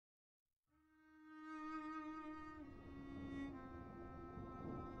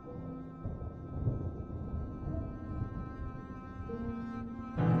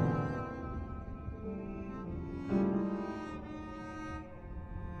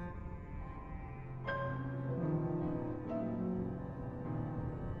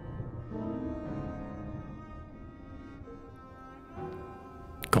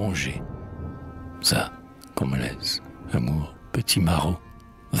congé. Ça, qu'on me laisse, amour, petit maraud,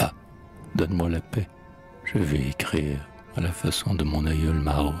 va, donne-moi la paix. Je vais écrire à la façon de mon aïeul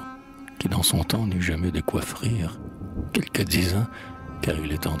Marot, qui dans son temps n'eut jamais de quoi frire, quelques 10 ans, car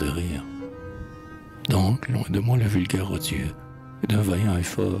il est temps de rire. Donc, loin de moi le vulgaire odieux, et d'un vaillant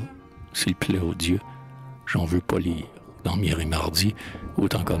effort, s'il plaît au Dieu, j'en veux pas lire, dans Mier et Mardi,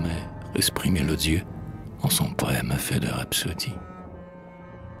 autant qu'Homère, esprit mélodieux, en son poème fait de rhapsodie.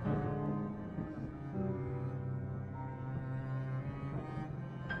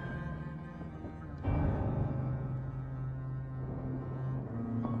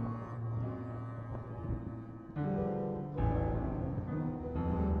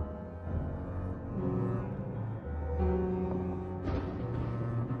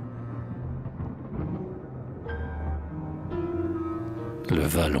 Le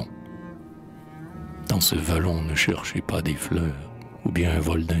vallon. Dans ce vallon, ne cherchez pas des fleurs, ou bien un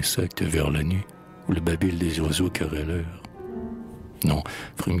vol d'insectes vers la nuit, ou le babil des oiseaux querelleurs. Non,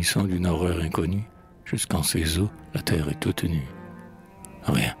 frémissant d'une horreur inconnue, jusqu'en ses eaux, la terre est toute nue.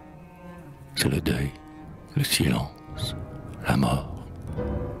 Rien. C'est le deuil, le silence, la mort.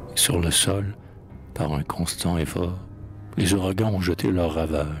 Et sur le sol, par un constant effort, les ouragans ont jeté leurs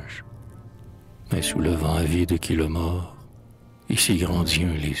ravages. Mais sous le vent avide qui le mord, ici grandit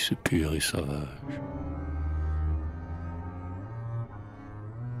un lys pur et sauvage.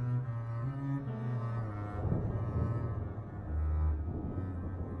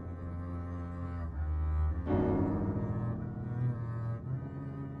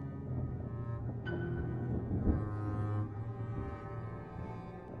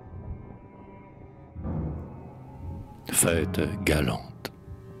 Fête galante.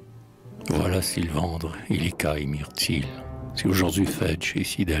 Voilà Sylvandre, Illica et Myrtille. C'est aujourd'hui fête chez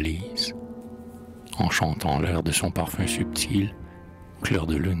Cydalise. En chantant l'air de son parfum subtil, clair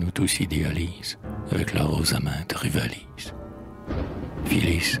de lune où tout s'idéalise, avec la rose aminte rivalise.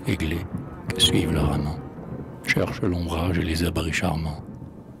 Phyllis et Glé, que suivent leurs amants, cherchent l'ombrage et les abris charmants.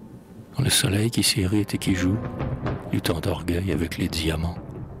 Dans le soleil qui s'irrite et qui joue, luttant d'orgueil avec les diamants,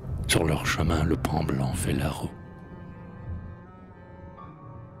 sur leur chemin le pan blanc fait la roue.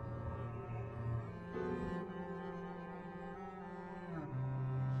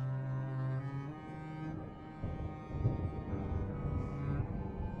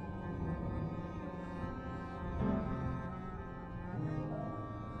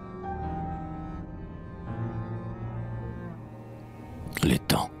 Les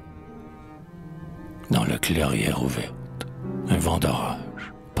temps. Dans la clairière ouverte, un vent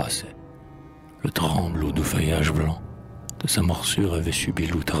d'orage passait. Le tremble au doux feuillage blanc de sa morsure avait subi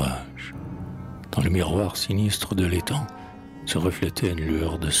l'outrage. Dans le miroir sinistre de l'étang se reflétait une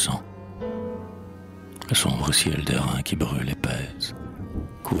lueur de sang. Le sombre ciel d'airain qui brûle et pèse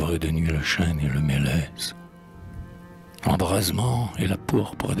couvrait de nuit le chêne et le mélèze. L'embrasement et la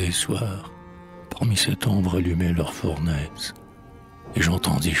pourpre des soirs parmi cette ombre allumaient leurs fournaises. Et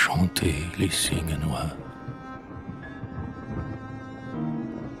j'entendis chanter les cygnes noirs.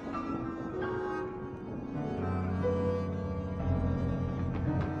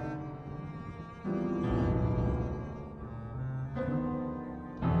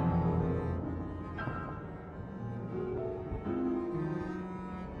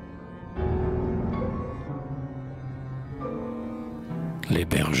 Les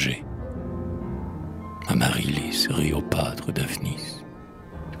bergers. Amaryllis, Riopatre, Daphnis,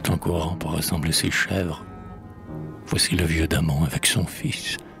 tout en courant pour rassembler ses chèvres. Voici le vieux Damon avec son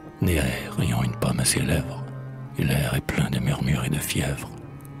fils, Néaire ayant une pomme à ses lèvres, et l'air est plein de murmures et de fièvre.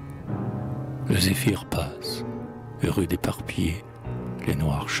 Le zéphyr passe, heureux d'éparpiller les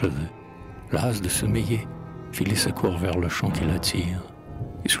noirs cheveux, las de sommeiller, Phyllis accourt vers le champ qui l'attire,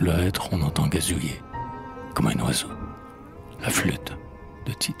 et sous le hêtre on entend gazouiller, comme un oiseau, la flûte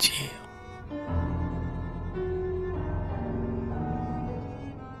de Tityre.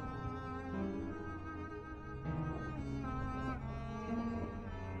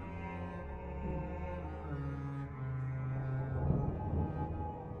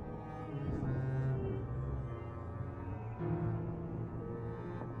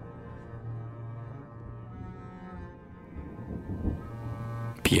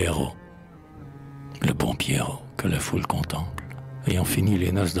 Pierrot, le bon Pierrot que la foule contemple, ayant fini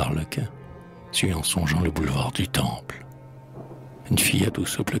les noces d'Arlequin, suit en songeant le boulevard du Temple. Une fillette au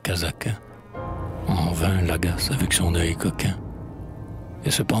souple casaquin, en vain l'agace avec son œil coquin,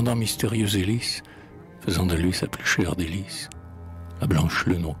 et cependant mystérieuse et lisse, faisant de lui sa plus chère délice, la blanche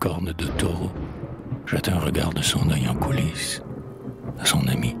lune aux cornes de taureau jette un regard de son œil en coulisses à son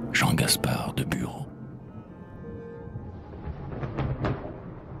ami Jean Gaspard de Bureau.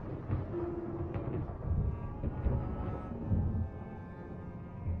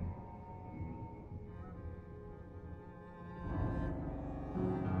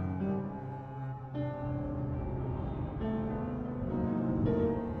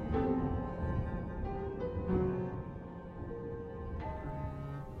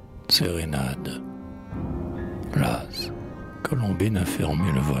 Sérénade. Las, Colombine a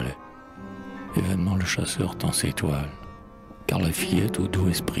fermé le volet. Événement le chasseur tend ses toiles, car la fillette au doux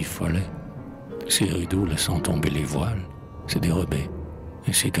esprit follet, ses rideaux laissant tomber les voiles, s'est dérobée,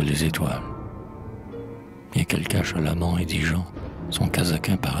 ainsi que les étoiles. Bien qu'elle cache à l'amant indigent son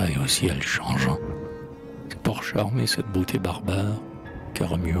casaquin pareil au ciel changeant, c'est pour charmer cette beauté barbare que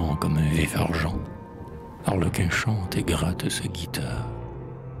remuant comme un vif argent, Harlequin chante et gratte sa guitare.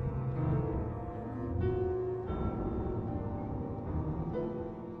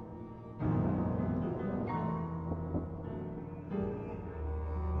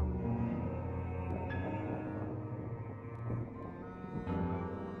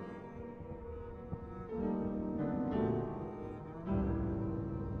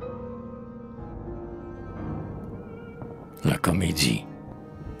 La comédie.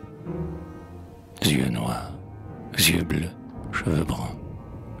 Yeux noirs, yeux bleus, cheveux bruns,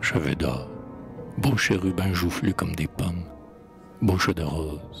 cheveux d'or, beaux chérubins joufflus comme des pommes, bouche de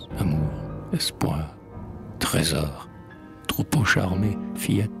rose, amour, espoir, trésor, troupeau charmé,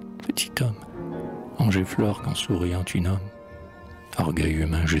 fillette, petit homme, ange et fleur qu'en souriant tu nommes, orgueil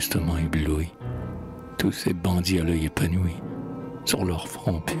humain justement ébloui, tous ces bandits à l'œil épanoui, sur leur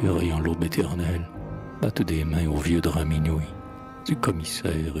front pur et en l'aube éternelle, battent des mains aux vieux draps minouis, du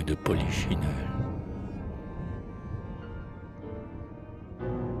commissaire et de Polichinelle.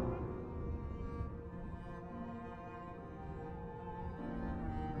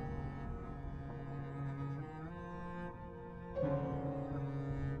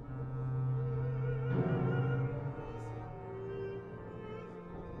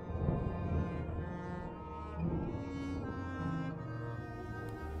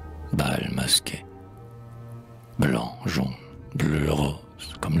 Bal masqué, blanc, jaune, bleu, rose,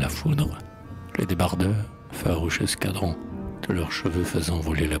 comme la foudre, les débardeurs, farouches escadrons, de leurs cheveux faisant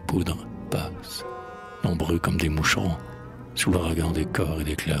voler la poudre, passent, nombreux comme des moucherons, sous l'ouragan des corps et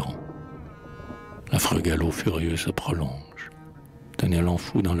des clairons. L'affreux galop furieux se prolonge, Tenelon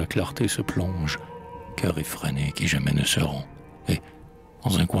fou dans la clarté se plonge, cœur effréné qui jamais ne seront, et,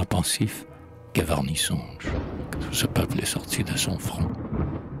 dans un coin pensif, Gavarni songe que tout ce peuple est sorti de son front.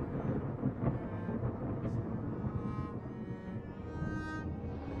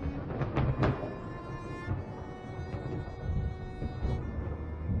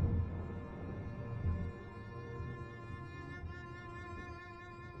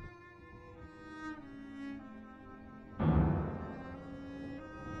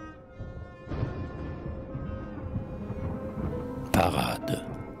 Parade.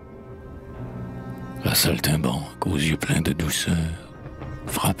 La saltimbanque aux yeux pleins de douceur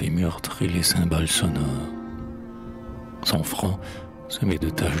frappe et meurtrit les cymbales sonores. Son front, semé de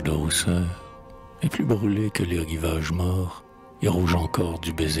taches de rousseur, est plus brûlé que les rivages morts et rouge encore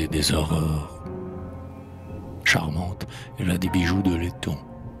du baiser des aurores. Charmante, elle a des bijoux de laiton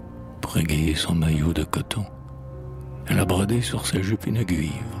pour égayer son maillot de coton. Elle a brodé sur sa jupe une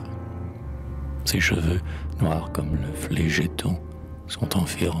guivre. Ses cheveux, noirs comme le flégéton, sont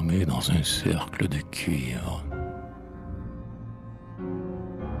enfermés dans un cercle de cuivre.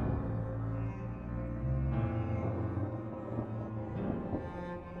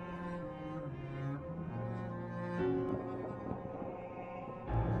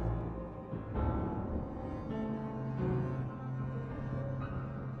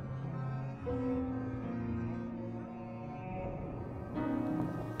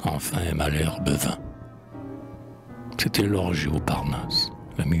 Enfin, Malherbe vint. C'était l'orgie au Parnasse,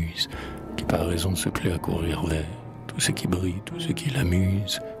 la muse, qui par raison se plaît à courir vers tout ce qui brille, tout ce qui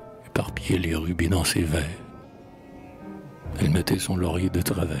l'amuse, éparpiller les rubis dans ses vers. Elle mettait son laurier de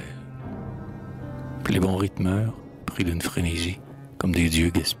travers. Puis les bons rythmeurs, pris d'une frénésie, comme des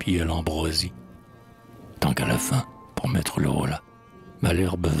dieux gaspillaient l'ambroisie. Tant qu'à la fin, pour mettre le holà,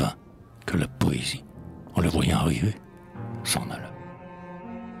 Malherbe vint, que la poésie, en le voyant arriver, s'en alla.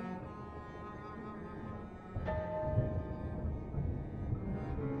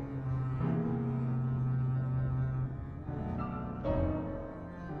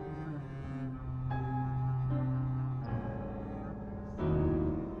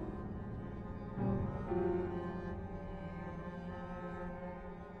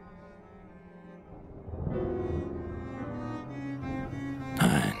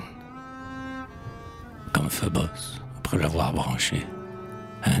 Comme Phébos, après l'avoir branché,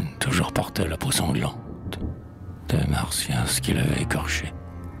 Anne toujours portait la peau sanglante de Martias qui l'avait écorché.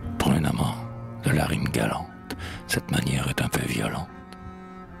 Pour un amant de la rime galante, cette manière est un peu violente.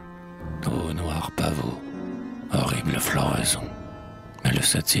 Ô noir pavot, horrible floraison, mais le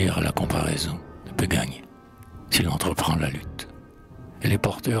satire à la comparaison ne peut gagner s'il entreprend la lutte. Et les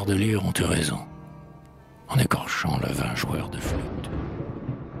porteurs de lyre ont eu raison, en écorchant le vain joueur de flûte.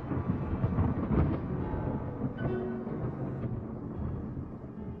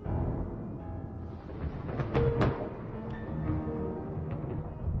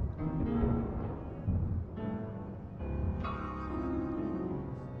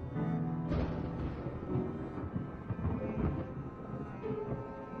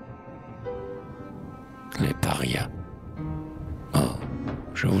 Les parias. Oh,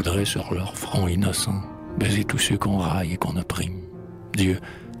 je voudrais sur leur front innocent baiser tous ceux qu'on raille et qu'on opprime. Dieu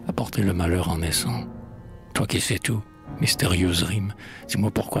a porté le malheur en naissant. Toi qui sais tout, mystérieuse rime,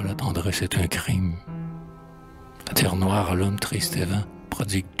 dis-moi pourquoi la tendresse est un crime. La terre noire à l'homme triste et vain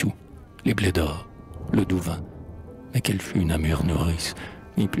prodigue tout, les blés d'or, le doux vin. Mais quelle fut une amure nourrice,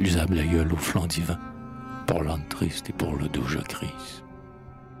 ni plus à l'aïeul au flanc divin, pour l'âne triste et pour le doux Jacris.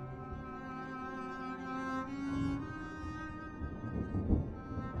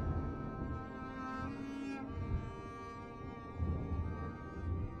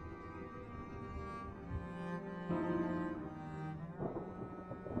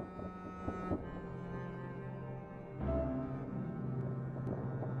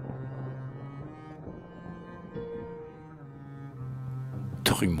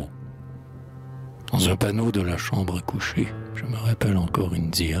 Trumeau. Dans un panneau de la chambre à coucher, je me rappelle encore une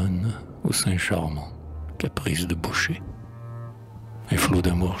Diane au sein charmant, caprice de boucher. Un flot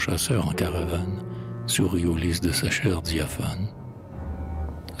d'amour chasseur en caravane sourit aux lys de sa chair diaphane.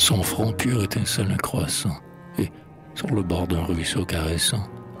 Son front pur étincelle un croissant, et, sur le bord d'un ruisseau caressant,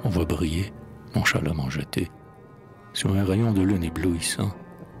 on voit briller, nonchalamment jeté, sur un rayon de lune éblouissant,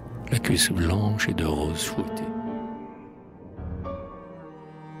 la cuisse blanche et de rose fouettée.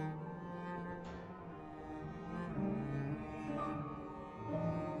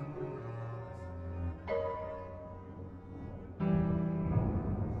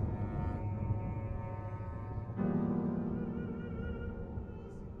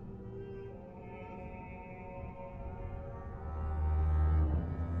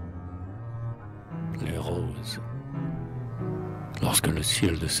 Les roses. Lorsque le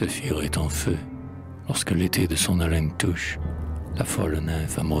ciel de saphir est en feu, lorsque l'été de son haleine touche, la folle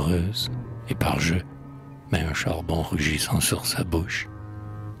nymphe amoureuse, et par jeu, met un charbon rugissant sur sa bouche.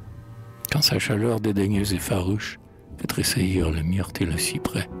 Quand sa chaleur dédaigneuse et farouche fait tressaillir le myrte et le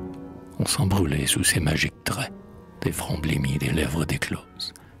cyprès, on s'embrûlait sous ses magiques traits, des fronts blêmis, des lèvres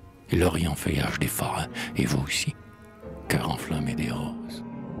d'écloses, et l'orient feuillage des forains, et vous aussi, cœur enflammé des roses.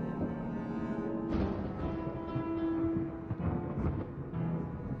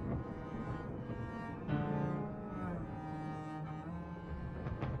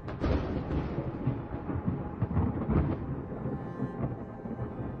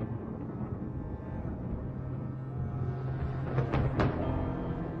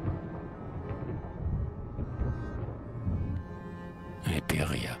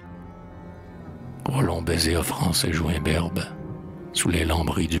 Impéria. Au long baiser offrant ses joues imberbes, sous les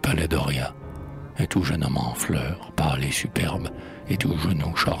lambris du palais d'Oria, un tout jeune homme en fleurs, pâle et superbe, et tout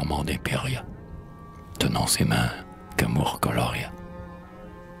genou charmant d'Impéria, tenant ses mains qu'amour coloria.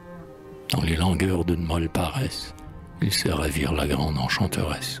 Dans les langueurs d'une molle paresse, il sait ravir la grande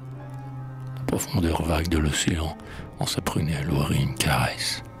enchanteresse. La profondeur vague de l'océan, en sa prunelle ouvrit une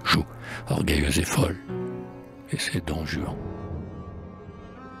caresse, joue, orgueilleuse et folle, et c'est Don Juan.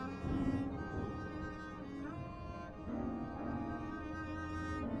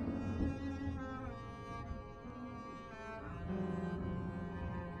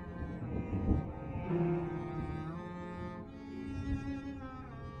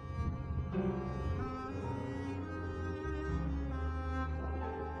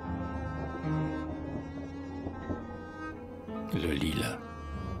 Le lilas.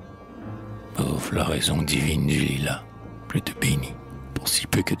 Ô floraison divine du lilas, je te bénis pour si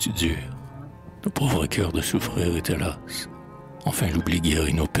peu que tu dures. Nos pauvres cœurs de souffrir et hélas, enfin l'oubli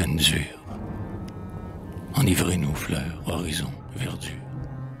guérit nos peines dures. Enivrez-nous, fleurs, horizon, verdure.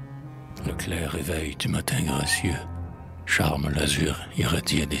 Le clair éveil du matin gracieux charme l'azur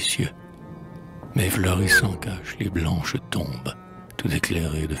irradié des cieux. Mais fleurissant cache les blanches tombes, tout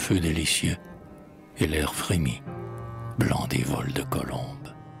éclairées de feux délicieux, et l'air frémit, blanc des vols de colombes.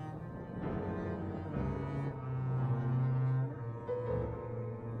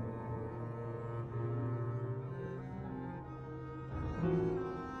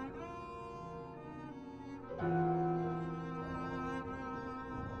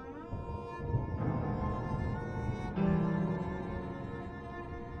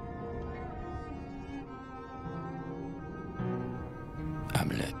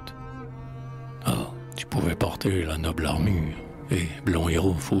 Hamlet. Oh, tu pouvais porter la noble armure et blond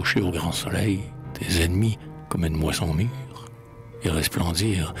héros fauché au grand soleil, tes ennemis comme une moisson mûre, et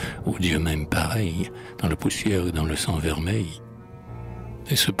resplendir, ô Dieu même pareil, dans la poussière et dans le sang vermeil.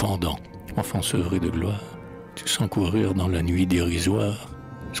 Et cependant, enfant sevré de gloire, tu sens courir dans la nuit dérisoire,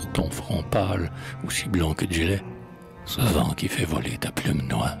 sur ton front pâle, aussi blanc que du lait, ce vent qui fait voler ta plume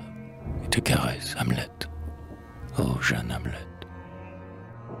noire, et te caresse, Hamlet. Oh, jeune Hamlet.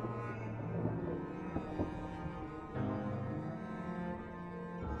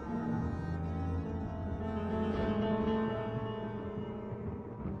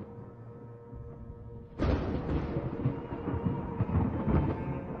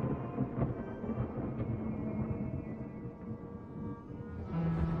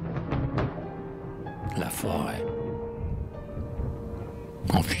 La forêt.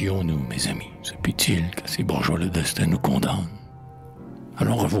 Enfuyons-nous, mes amis, se peut-il qu'à ces bourgeois le destin nous condamne.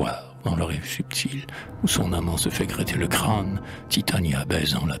 Allons revoir, dans le rêve subtil, où son amant se fait gratter le crâne, Titania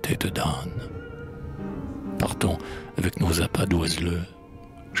baisant la tête d'âne. Partons avec nos appâts d'oiseleurs,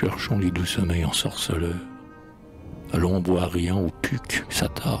 cherchons les doux sommeils ensorceleurs. Allons boire riant au puc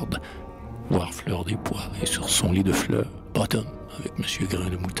s'attarde, voir Fleur des Pois, et sur son lit de fleurs, Bottom avec Monsieur Grain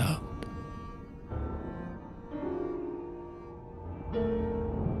de Moutarde.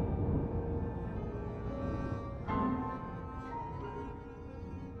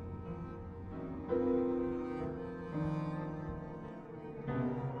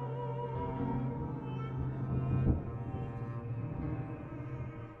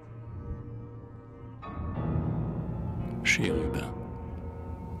 Chérubin.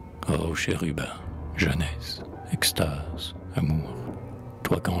 Oh, chérubin, jeunesse, extase, amour,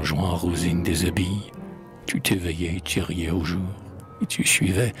 toi qu'en jouant Rosine déshabille, tu t'éveillais et tiriais au jour, et tu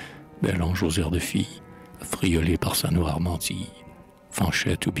suivais, bel ange aux airs de fille, affriolée par sa noire mantille,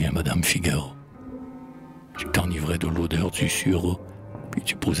 Fanchette ou bien Madame Figaro. Tu t'enivrais de l'odeur du sureau, puis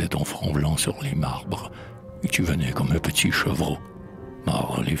tu posais ton front blanc sur les marbres, et tu venais comme un petit chevreau,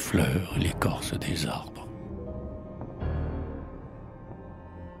 mordre les fleurs et l'écorce des arbres.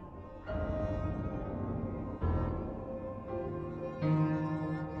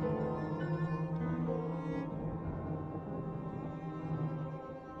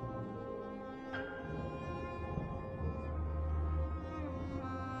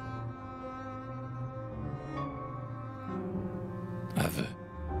 Aveu.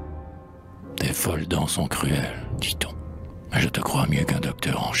 Tes folles dents sont cruelles, dit-on. Mais je te crois mieux qu'un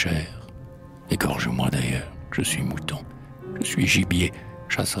docteur en chair. Égorge-moi d'ailleurs, je suis mouton. Je suis gibier,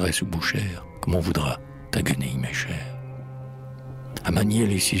 chasseresse ou bouchère, comme on voudra, ta guenille m'est chère. À manier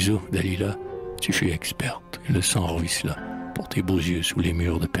les ciseaux, Dalila, tu fus experte, et le sang ruissela pour tes beaux yeux sous les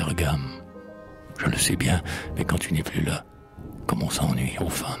murs de Pergame. Je le sais bien, mais quand tu n'es plus là, comme on s'ennuie aux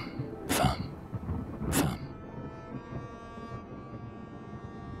femmes, femmes, femmes.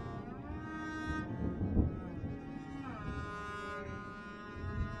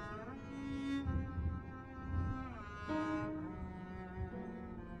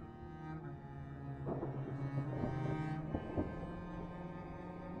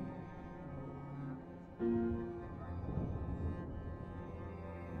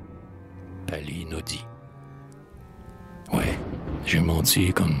 Palinodi. Ouais, j'ai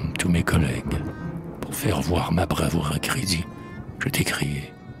menti comme tous mes collègues. Pour faire voir ma bravoure à crédit, je t'ai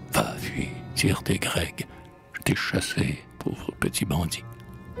crié, va, fuis, tire tes grègues. Je t'ai chassé, pauvre petit bandit.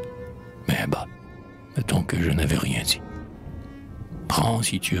 Mais bah, mettons que je n'avais rien dit. Prends,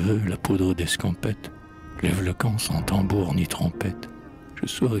 si tu veux, la poudre d'escampette, lève le camp sans tambour ni trompette. Je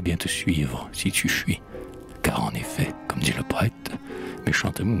saurais bien te suivre si tu fuis, car en effet, comme dit le poète,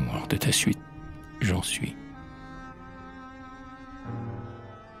 méchant amour de ta suite, j'en suis.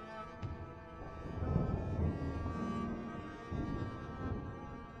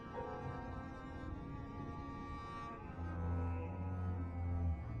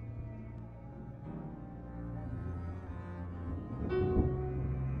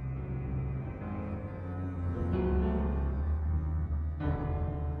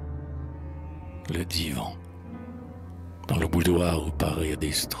 Le divan. Dans le boudoir où pareil à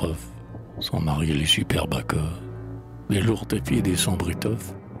des strophes sont mariés les superbes accords, les lourds tapis des sombres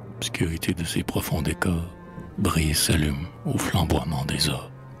étoffes, obscurité de ces profonds décors, brillent et s'allument au flamboiement des ors.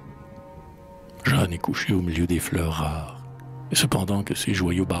 Jeanne est couchée au milieu des fleurs rares, et cependant que ces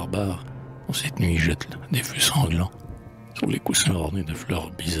joyaux barbares, en cette nuit jettent des feux sanglants sur les coussins ornés de fleurs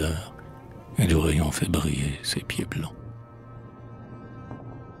bizarres, et de rayons fait briller ses pieds blancs.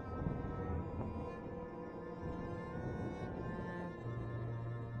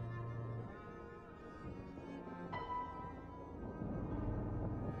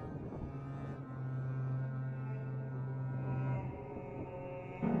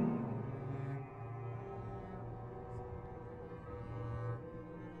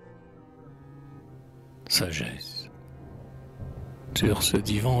 sagesse. Sur ce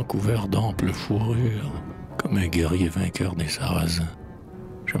divan couvert d'ample fourrure, comme un guerrier vainqueur des Sarrasins,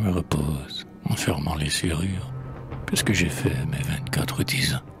 je me repose en fermant les serrures, puisque j'ai fait mes 24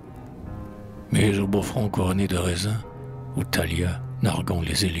 ans. Mais au beau front couronné de raisin, où Thalia narguant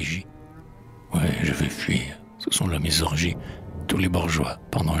les élégies, ouais, je vais fuir, ce sont là mes orgies, tous les bourgeois,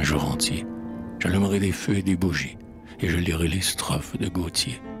 pendant un jour entier. J'allumerai des feux et des bougies, et je lirai les strophes de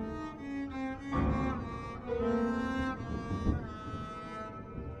Gautier.